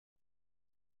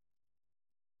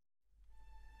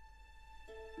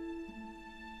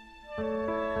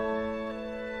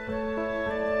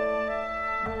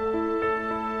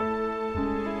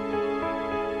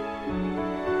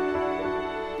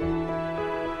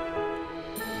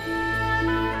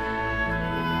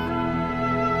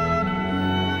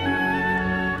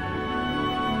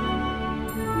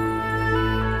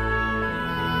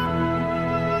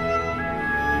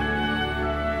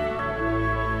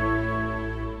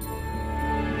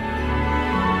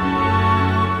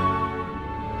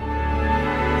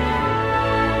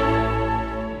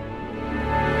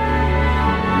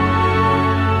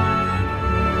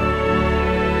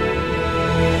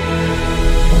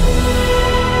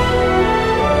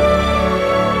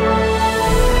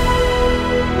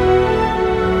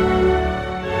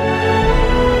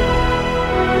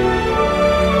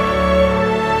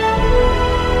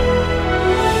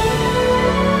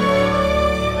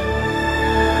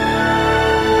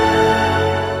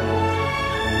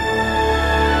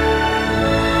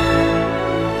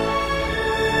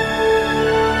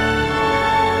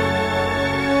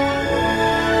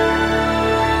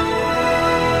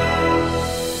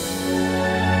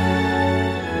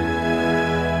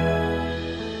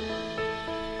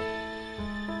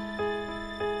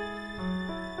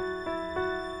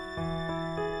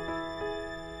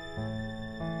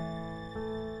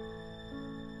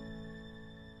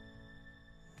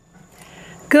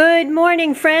Good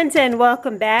morning, friends, and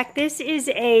welcome back. This is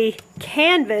a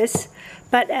canvas,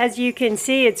 but as you can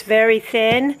see, it's very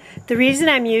thin. The reason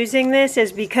I'm using this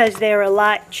is because they're a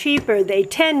lot cheaper. They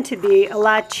tend to be a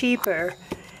lot cheaper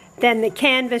than the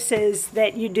canvases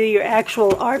that you do your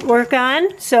actual artwork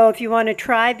on. So if you want to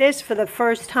try this for the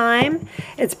first time,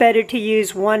 it's better to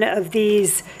use one of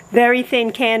these very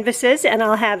thin canvases, and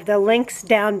I'll have the links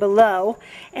down below.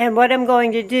 And what I'm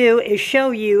going to do is show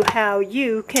you how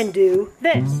you can do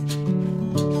this.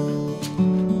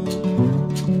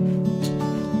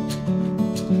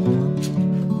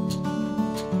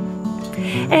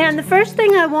 And the first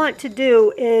thing I want to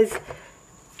do is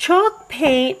chalk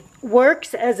paint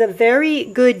works as a very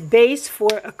good base for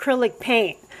acrylic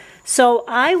paint. So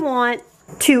I want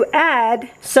to add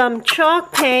some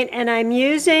chalk paint, and I'm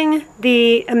using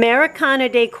the Americana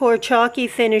Decor Chalky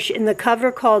Finish in the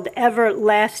cover called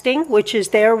Everlasting, which is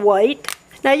their white.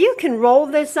 Now you can roll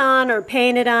this on or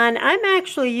paint it on. I'm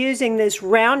actually using this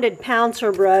rounded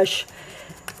pouncer brush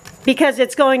because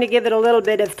it's going to give it a little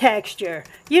bit of texture.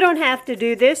 You don't have to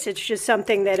do this, it's just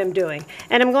something that I'm doing.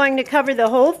 And I'm going to cover the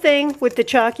whole thing with the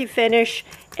chalky finish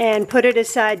and put it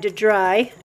aside to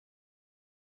dry.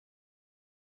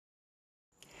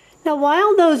 Now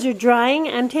while those are drying,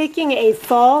 I'm taking a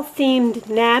fall themed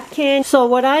napkin. So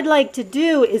what I'd like to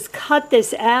do is cut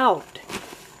this out.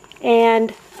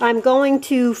 And I'm going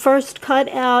to first cut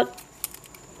out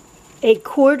a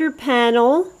quarter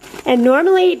panel, and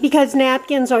normally because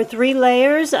napkins are 3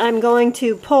 layers, I'm going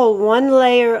to pull 1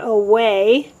 layer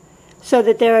away so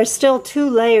that there are still 2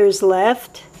 layers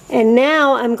left. And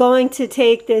now I'm going to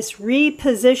take this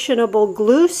repositionable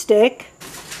glue stick,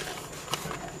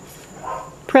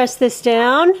 press this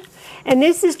down, and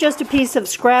this is just a piece of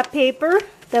scrap paper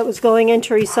that was going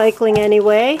into recycling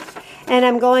anyway, and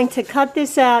I'm going to cut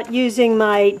this out using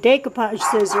my decoupage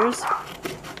scissors.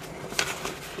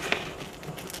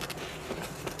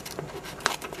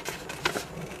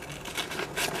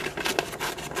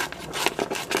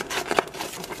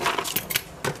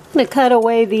 I'm going to cut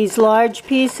away these large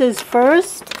pieces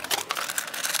first.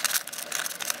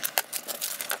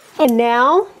 And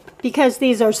now, because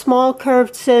these are small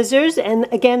curved scissors, and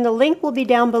again the link will be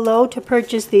down below to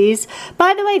purchase these.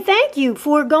 By the way, thank you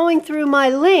for going through my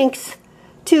links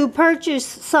to purchase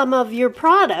some of your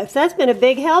products. That's been a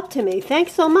big help to me.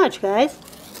 Thanks so much, guys.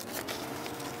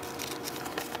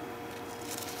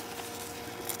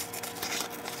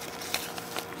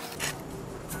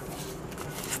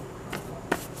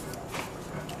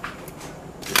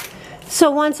 So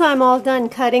once I'm all done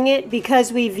cutting it,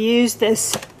 because we've used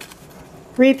this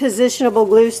repositionable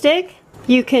glue stick,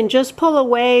 you can just pull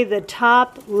away the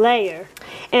top layer.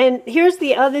 And here's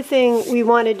the other thing we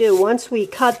want to do once we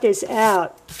cut this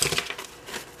out.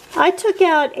 I took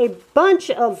out a bunch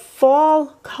of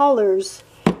fall colors,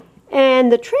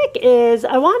 and the trick is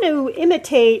I want to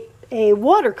imitate a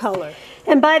watercolor.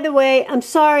 And by the way, I'm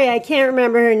sorry I can't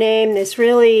remember her name. This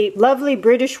really lovely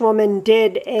British woman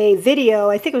did a video,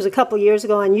 I think it was a couple years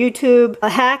ago on YouTube,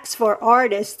 hacks for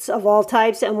artists of all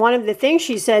types, and one of the things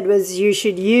she said was you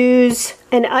should use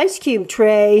an ice cube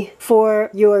tray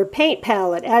for your paint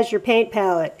palette, as your paint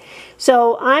palette.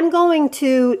 So I'm going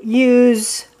to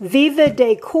use Viva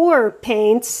Decor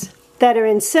paints that are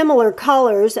in similar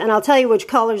colors, and I'll tell you which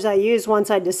colors I use once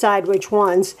I decide which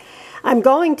ones. I'm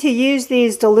going to use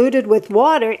these diluted with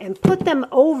water and put them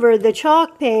over the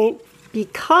chalk paint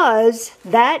because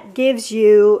that gives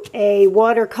you a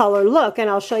watercolor look, and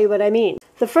I'll show you what I mean.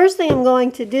 The first thing I'm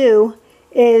going to do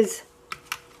is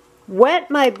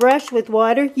wet my brush with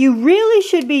water. You really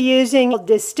should be using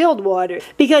distilled water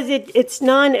because it's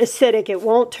non-acidic. It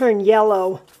won't turn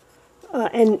yellow.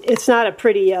 And it's not a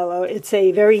pretty yellow, it's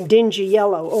a very dingy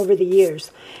yellow over the years.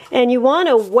 And you want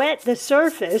to wet the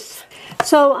surface.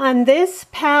 So on this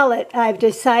palette, I've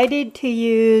decided to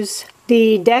use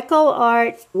the Deco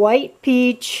Art White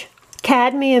Peach,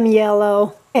 Cadmium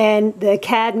Yellow, and the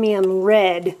Cadmium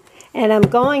Red. And I'm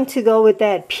going to go with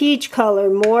that peach color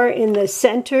more in the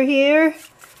center here.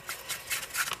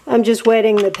 I'm just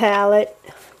wetting the palette.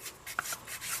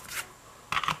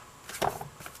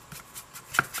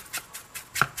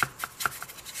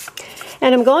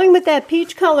 And I'm going with that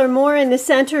peach color more in the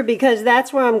center because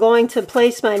that's where I'm going to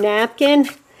place my napkin.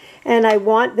 And I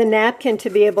want the napkin to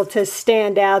be able to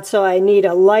stand out, so I need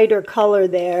a lighter color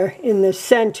there in the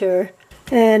center.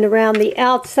 And around the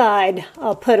outside,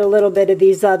 I'll put a little bit of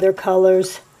these other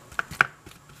colors.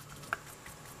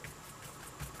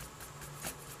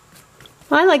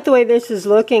 I like the way this is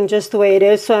looking just the way it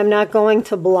is, so I'm not going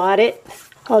to blot it.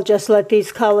 I'll just let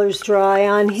these colors dry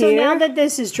on here. So now that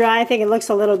this is dry, I think it looks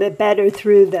a little bit better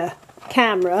through the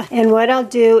camera. And what I'll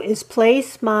do is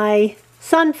place my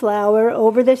sunflower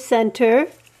over the center,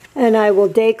 and I will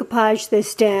decoupage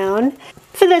this down.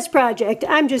 For this project,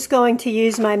 I'm just going to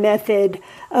use my method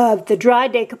of the dry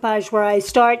decoupage, where I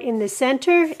start in the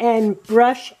center and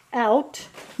brush out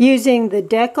using the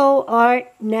Deco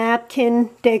Art napkin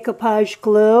decoupage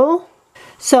glue.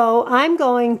 So I'm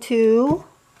going to,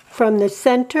 from the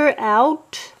center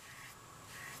out,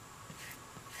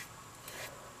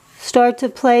 start to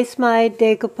place my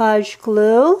decoupage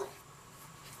glue.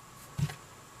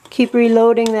 Keep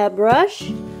reloading that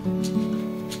brush.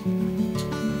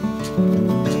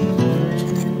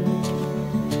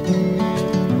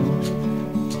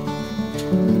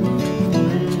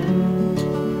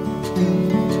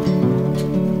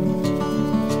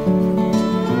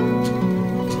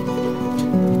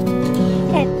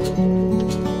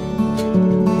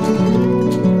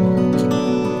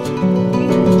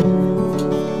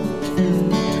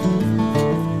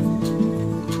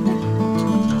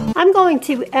 I'm going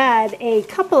to add a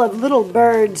couple of little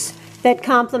birds that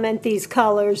complement these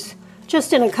colors,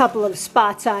 just in a couple of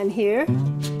spots on here.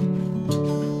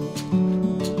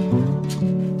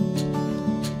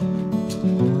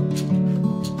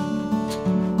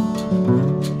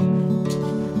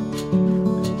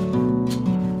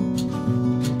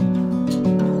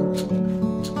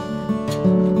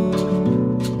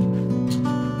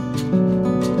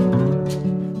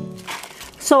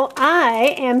 So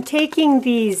I am taking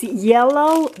these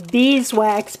yellow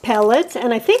beeswax pellets,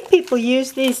 and I think people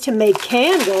use these to make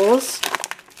candles.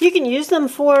 You can use them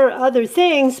for other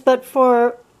things, but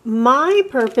for my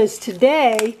purpose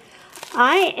today,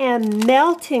 I am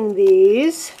melting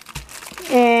these,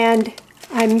 and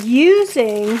I'm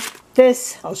using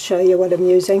this. I'll show you what I'm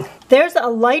using. There's a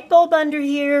light bulb under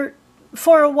here.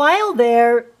 For a while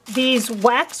there, these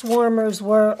wax warmers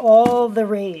were all the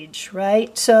rage,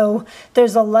 right? So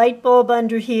there's a light bulb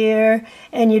under here,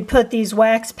 and you'd put these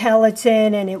wax pellets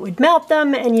in and it would melt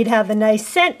them, and you'd have a nice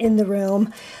scent in the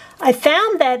room. I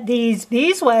found that these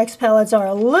beeswax pellets are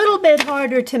a little bit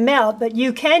harder to melt, but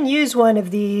you can use one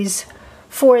of these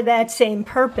for that same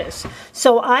purpose.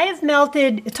 So I have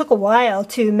melted, it took a while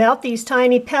to melt these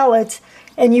tiny pellets,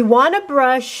 and you want a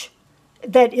brush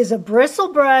that is a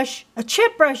bristle brush. A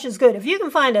chip brush is good. If you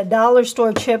can find a dollar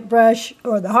store chip brush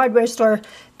or the hardware store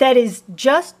that is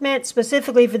just meant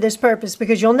specifically for this purpose,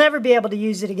 because you'll never be able to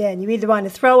use it again. You either want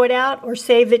to throw it out or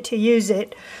save it to use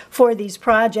it for these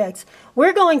projects.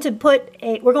 We're going to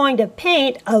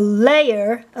paint a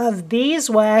layer of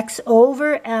beeswax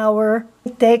over our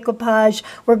decoupage.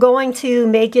 We're going to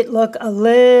make it look a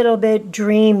little bit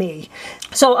dreamy.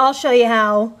 So I'll show you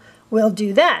how we'll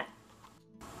do that.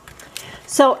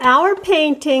 So our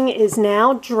painting is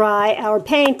now dry. Our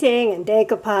painting and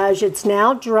decoupage, it's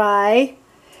now dry.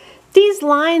 These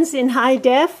lines in high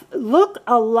def look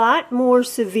a lot more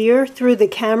severe through the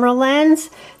camera lens.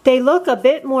 They look a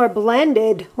bit more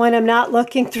blended when I'm not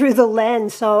looking through the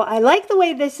lens. So I like the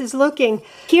way this is looking.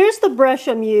 Here's the brush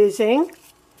I'm using.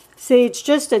 See, it's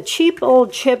just a cheap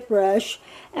old chip brush.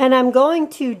 And I'm going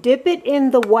to dip it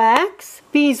in the wax,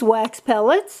 beeswax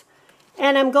pellets.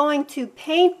 And I'm going to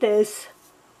paint this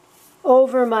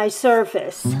over my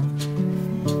surface.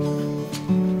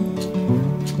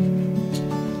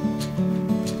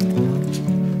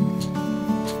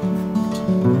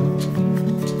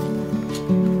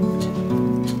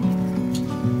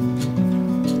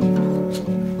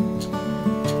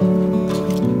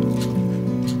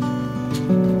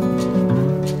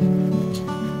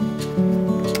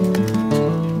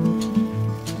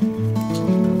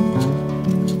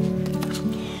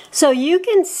 So you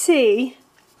can see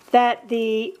that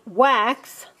the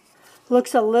wax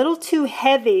looks a little too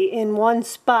heavy in one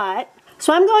spot.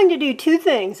 So I'm going to do two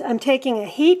things. I'm taking a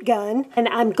heat gun and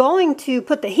I'm going to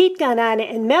put the heat gun on it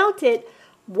and melt it.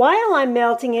 While I'm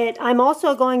melting it, I'm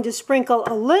also going to sprinkle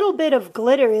a little bit of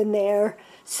glitter in there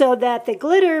so that the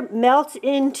glitter melts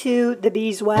into the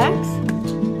beeswax.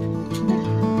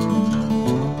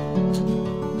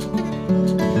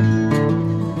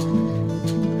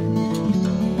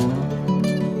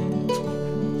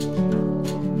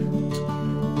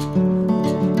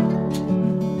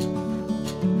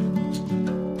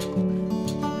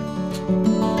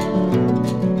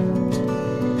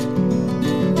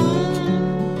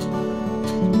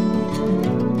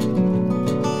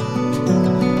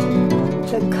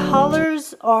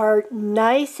 Colors are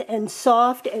nice and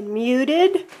soft and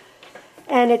muted,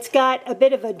 and it's got a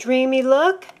bit of a dreamy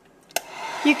look.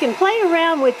 You can play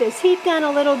around with this heat gun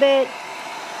a little bit.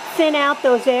 thin out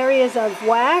those areas of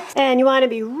wax, and you want to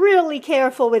be really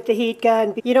careful with the heat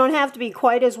gun. You don't have to be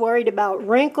quite as worried about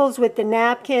wrinkles with the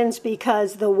napkins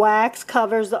because the wax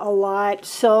covers a lot,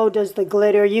 so does the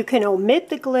glitter. You can omit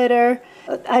the glitter.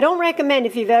 I don't recommend,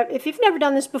 if you've never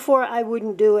done this before, I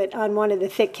wouldn't do it on one of the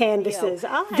thick canvases.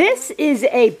 This is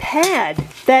a pad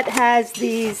that has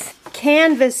these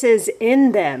canvases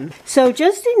in them. So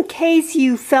just in case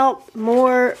you felt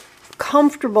more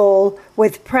comfortable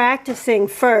with practicing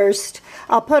first,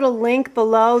 I'll put a link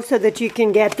below so that you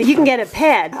can get a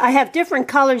pad. I have different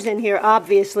colors in here,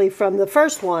 obviously, from the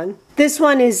first one. This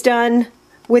one is done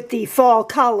with the fall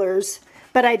colors,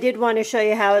 but I did want to show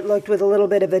you how it looked with a little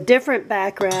bit of a different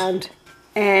background.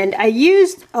 And I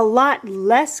used a lot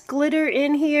less glitter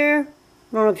in here.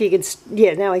 I don't know if you could,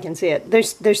 yeah, now I can see it.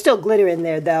 There's still glitter in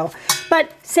there though.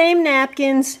 But same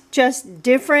napkins, just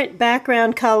different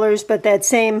background colors, but that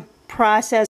same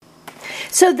process.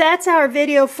 So that's our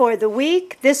video for the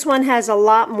week. This one has a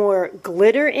lot more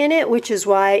glitter in it, which is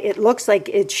why it looks like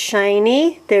it's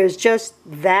shiny. There's just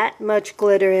that much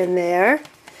glitter in there,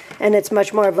 and it's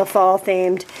much more of a fall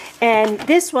themed. And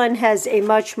this one has a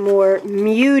much more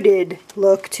muted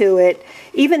look to it.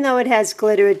 Even though it has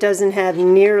glitter, it doesn't have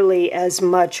nearly as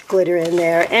much glitter in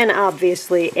there, and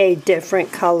obviously a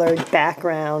different colored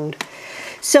background.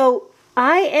 So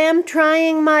I am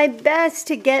trying my best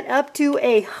to get up to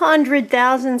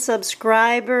 100,000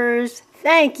 subscribers.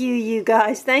 Thank you, you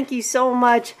guys. Thank you so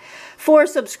much for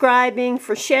subscribing,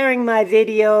 for sharing my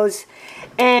videos,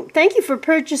 and thank you for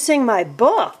purchasing my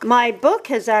book. My book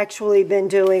has actually been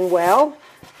doing well.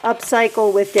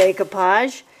 Upcycle with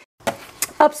Decoupage.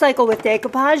 Upcycle with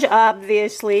Decoupage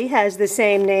obviously has the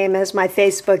same name as my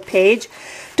Facebook page.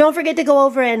 Don't forget to go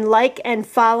over and like and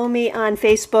follow me on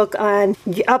Facebook on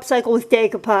Upcycle with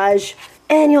Decoupage,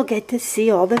 and you'll get to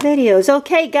see all the videos.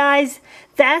 Okay, guys,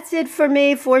 that's it for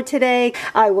me for today.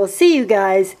 I will see you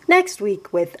guys next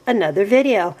week with another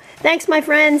video. Thanks, my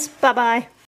friends. Bye-bye.